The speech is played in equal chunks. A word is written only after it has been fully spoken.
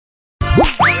Pica,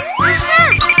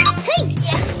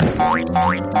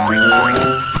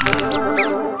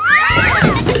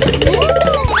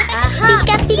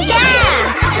 pica!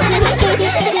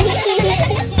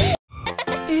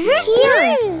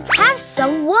 Here, have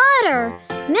some water,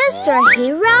 Mr.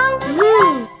 Hero.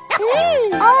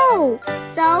 Oh,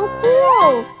 so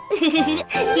cool!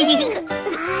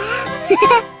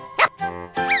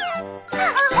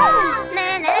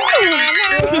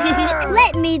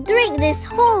 Let me drink this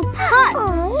whole pot.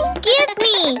 Give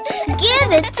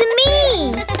it to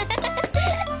me.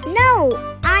 No,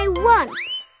 I won't.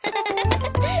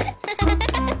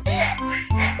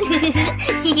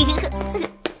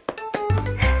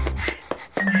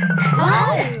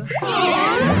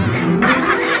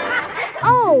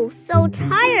 Oh, so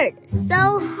tired,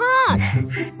 so hot.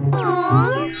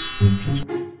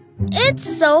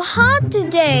 It's so hot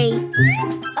today.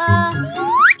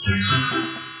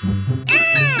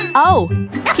 Oh,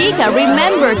 Pica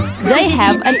remembered they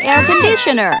have an air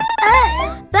conditioner.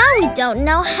 But we don't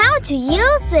know how to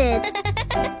use it.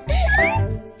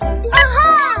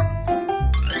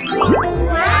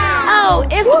 Oh,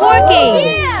 it's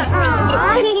working!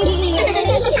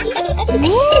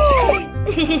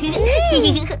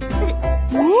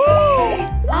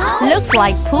 Looks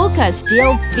like Puca's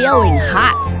still feeling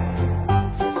hot.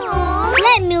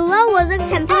 Let me lower the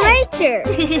temperature.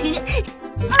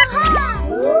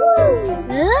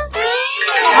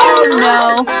 Oh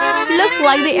no! Looks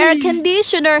like the air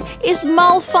conditioner is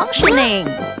malfunctioning.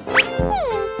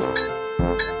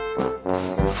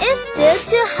 It's still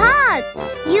too hot.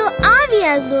 You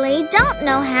obviously don't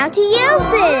know how to use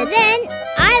it. Then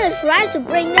I'll try to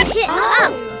bring the heat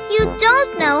up. You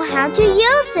don't know how to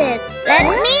use it. Let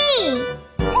me.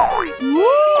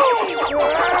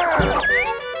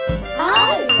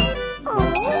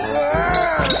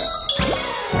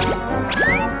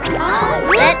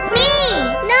 Let me.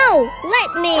 No,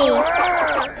 let me.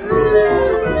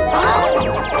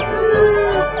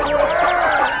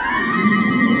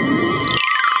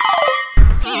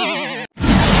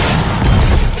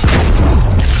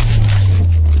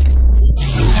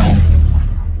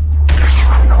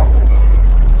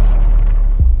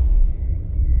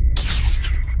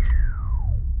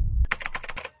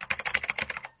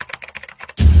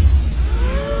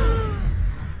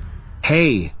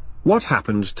 Hey, what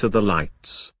happened to the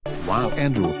lights? Wow,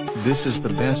 Andrew, this is the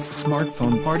best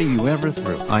smartphone party you ever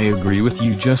threw. I agree with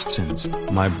you, Justins.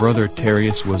 My brother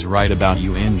Terrius was right about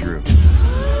you, Andrew.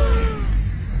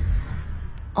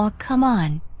 Oh, come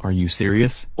on. Are you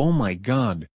serious? Oh my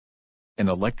god. An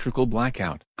electrical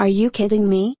blackout. Are you kidding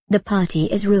me? The party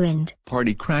is ruined.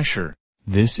 Party crasher.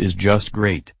 This is just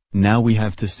great. Now we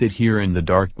have to sit here in the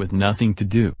dark with nothing to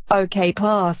do. Okay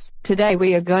class, today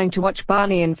we are going to watch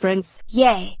Barney and Friends.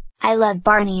 Yay, I love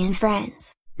Barney and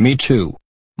Friends. Me too.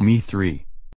 Me 3.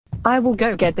 I will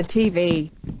go get the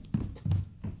TV.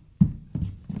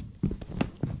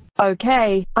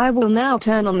 Okay, I will now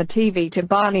turn on the TV to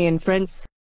Barney and Friends.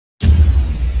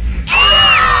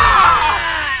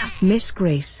 Miss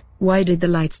Grace, why did the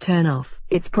lights turn off?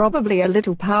 It's probably a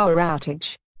little power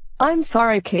outage. I'm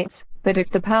sorry kids, but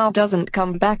if the power doesn't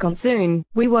come back on soon,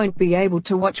 we won't be able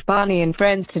to watch Barney and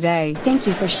Friends today. Thank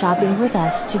you for shopping with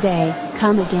us today.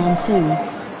 Come again soon.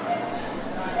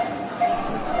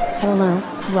 Hello,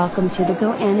 welcome to the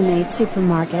Go Animate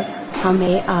Supermarket. How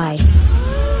may I?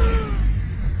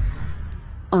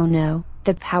 Oh no,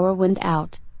 the power went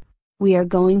out. We are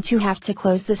going to have to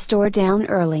close the store down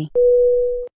early.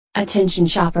 Attention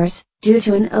shoppers, due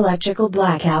to an electrical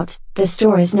blackout, the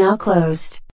store is now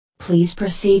closed. Please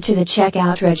proceed to the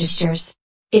checkout registers.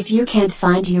 If you can't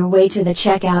find your way to the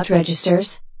checkout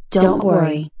registers, don't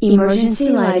worry. Emergency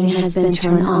lighting has been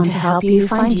turned on to help you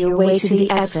find your way to the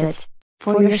exit.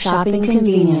 For your shopping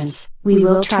convenience, we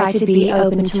will try to be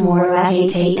open tomorrow at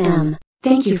 8 a.m.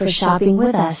 Thank you for shopping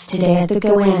with us today at the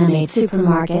Go Animate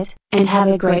Supermarket, and have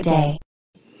a great day.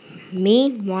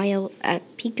 Meanwhile, at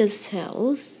Pica's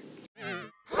house.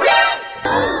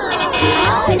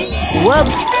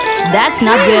 Whoops! That's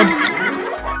not good.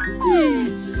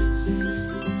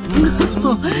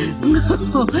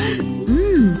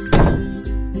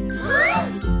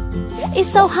 It's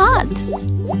so hot.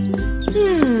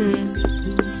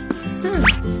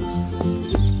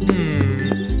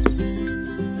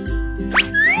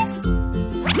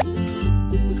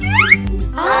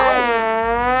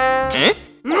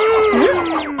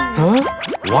 Huh?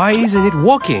 Why isn't it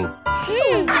working?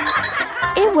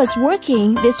 It was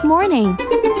working this morning.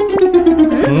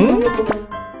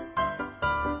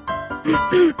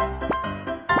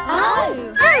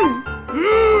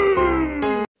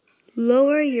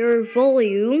 Lower your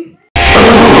volume.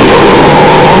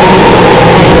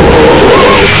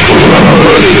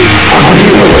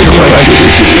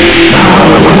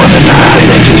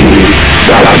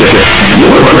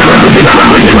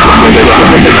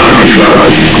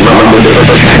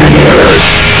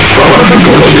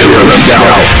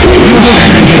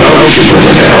 Welcome to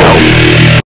the now.